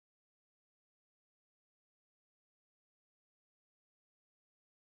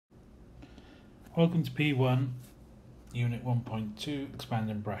Welcome to P1, Unit 1.2,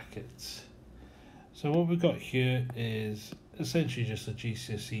 expanding brackets. So what we've got here is essentially just a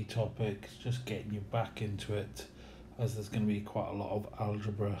GCSE topic, just getting you back into it, as there's going to be quite a lot of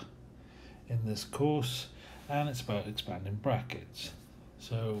algebra in this course, and it's about expanding brackets.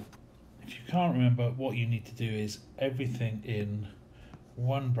 So if you can't remember, what you need to do is everything in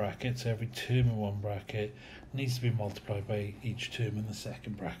one bracket, so every term in one bracket needs to be multiplied by each term in the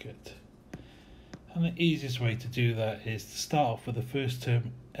second bracket. And the easiest way to do that is to start off with the first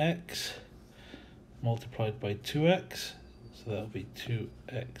term x multiplied by 2x, so that'll be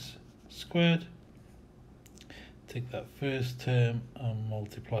 2x squared. Take that first term and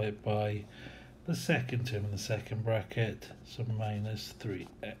multiply it by the second term in the second bracket, so minus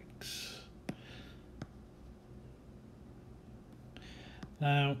 3x.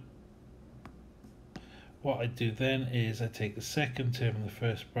 Now, what I do then is I take the second term in the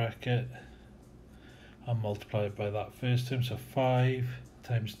first bracket and multiply it by that first term, so 5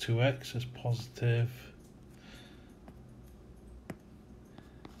 times 2x is positive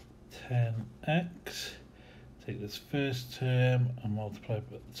 10x. Take this first term and multiply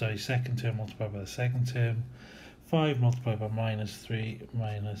by, second term multiplied by the second term, 5 multiplied by minus 3,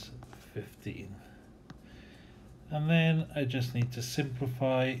 minus 15. And then I just need to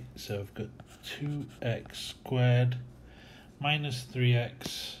simplify, so I've got 2x squared minus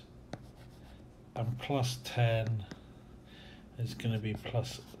 3x and plus 10 is going to be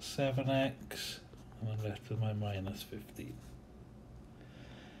plus 7x, and I'm left with my minus 15.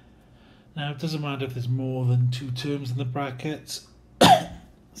 Now it doesn't matter if there's more than two terms in the brackets,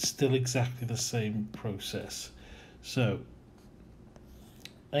 still exactly the same process. So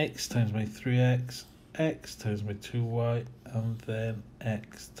x times my 3x, x times my 2y, and then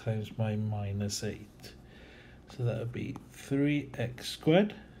x times my minus 8. So that would be 3x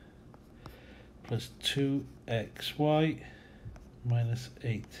squared plus 2xy minus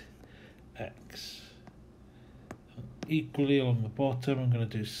 8x. Equally along the bottom, I'm going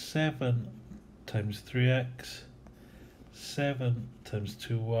to do 7 times 3x, 7 times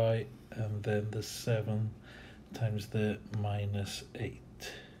 2y, and then the 7 times the minus 8.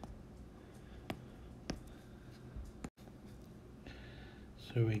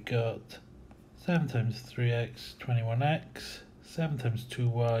 So we got 7 times 3x, 21x, 7 times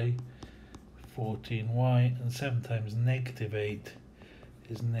 2y, 14y, and 7 times negative 8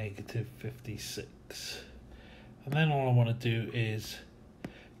 is negative 56. And then all I want to do is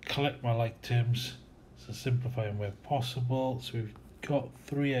collect my like terms, so simplifying where possible. So we've got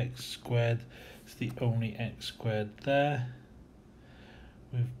 3x squared, it's the only x squared there.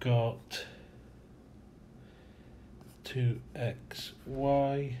 We've got 2xy,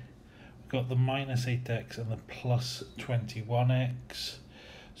 we've got the minus 8x and the plus 21x.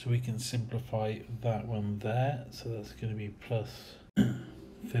 So we can simplify that one there, so that's going to be plus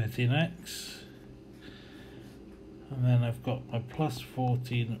 13x. And then I've got my plus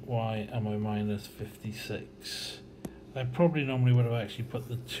 14y and my minus 56. I probably normally would have actually put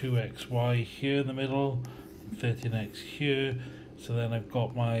the 2xy here in the middle, 13x here, so then I've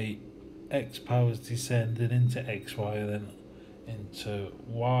got my x powers descending into xy and then into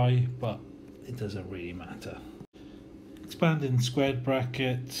y, but it doesn't really matter. Expanding squared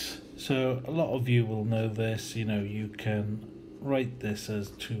brackets, so a lot of you will know this, you can write this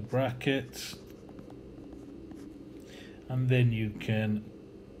as two brackets and then you can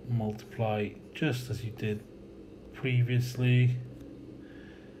multiply just as you did previously.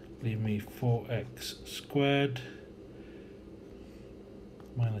 Leave me 4x squared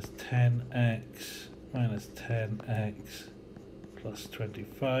minus 10x minus 10x plus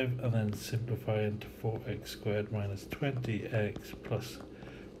 25, and then simplify into 4x squared minus 20x plus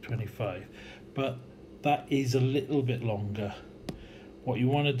 25. But that is a little bit longer. What you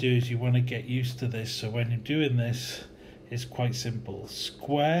want to do is you want to get used to this, so when you're doing this, it's quite simple.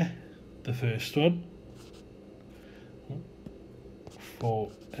 Square the first one,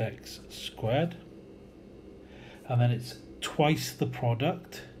 4x squared, and then it's twice the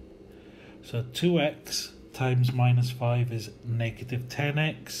product. So 2x times minus 5 is negative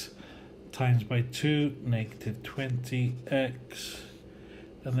 10x, times by 2, negative 20x,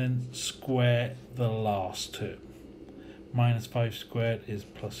 and then square the last term. Minus 5 squared is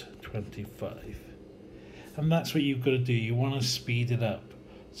plus 25. And that's what you've got to do. You want to speed it up.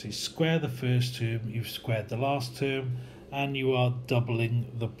 So you square the first term, you've squared the last term, and you are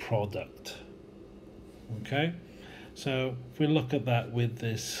doubling the product. Okay? So if we look at that with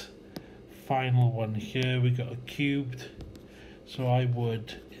this final one here, we got a cubed. So I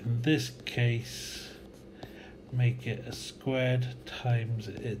would, in this case, make it a squared times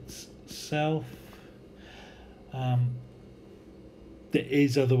its itself. There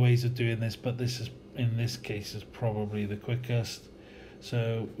is other ways of doing this, but this is, in this case, is probably the quickest.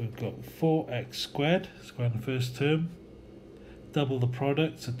 So we've got 4x squared, square in the first term, double the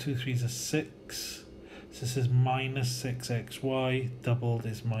product, so 2 3s are 6. So this is minus 6xy, doubled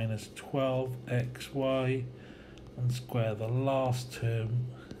is minus 12xy, and square the last term.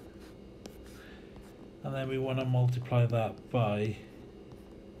 And then we want to multiply that by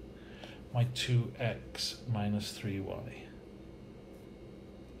my 2x minus 3y.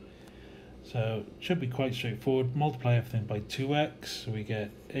 So it should be quite straightforward. Multiply everything by 2x, so we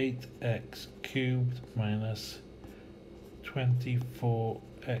get 8x cubed minus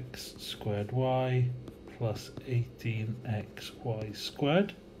 24x squared y plus 18xy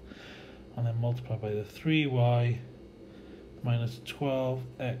squared. And then multiply by the 3y minus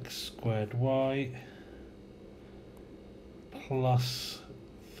 12x squared y plus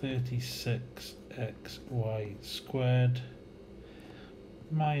 36xy squared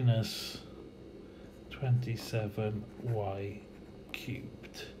minus 27y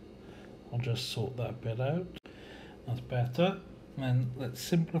cubed. I'll just sort that bit out. That's better. And then let's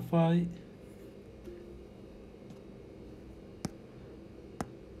simplify.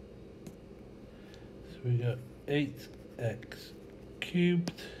 So we got 8x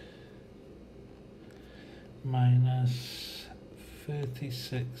cubed minus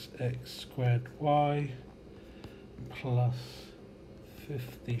 36x squared y plus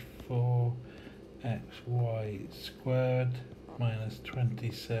 54xy squared minus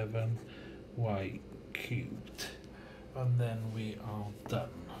 27y cubed. And then we are done.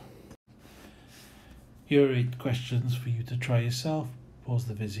 Here are 8 questions for you to try yourself. Pause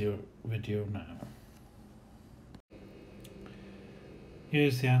the video now.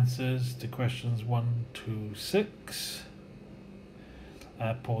 Here's the answers to questions 1 to 6.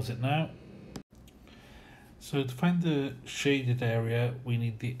 Pause it now. So to find the shaded area, we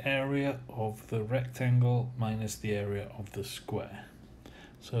need the area of the rectangle minus the area of the square.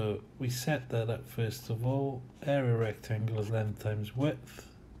 So we set that up first of all. Area rectangle is length times width.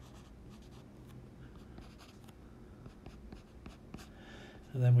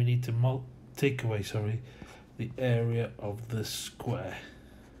 And then we need to take away the area of the square,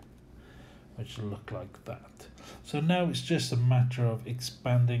 which will look like that. So now it's just a matter of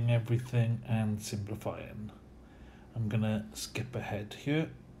expanding everything and simplifying. I'm gonna skip ahead here.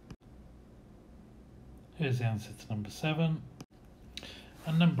 Here's the answer to number 7.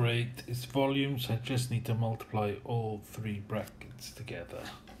 And number 8 is volume, so I just need to multiply all 3 brackets together.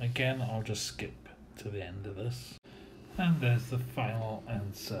 Again, I'll just skip to the end of this. And there's the final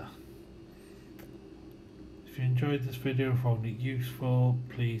answer. If you enjoyed this video, found it useful,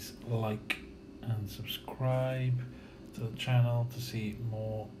 please like and subscribe to the channel to see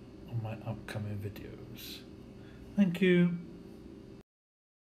more of my upcoming videos. Thank you.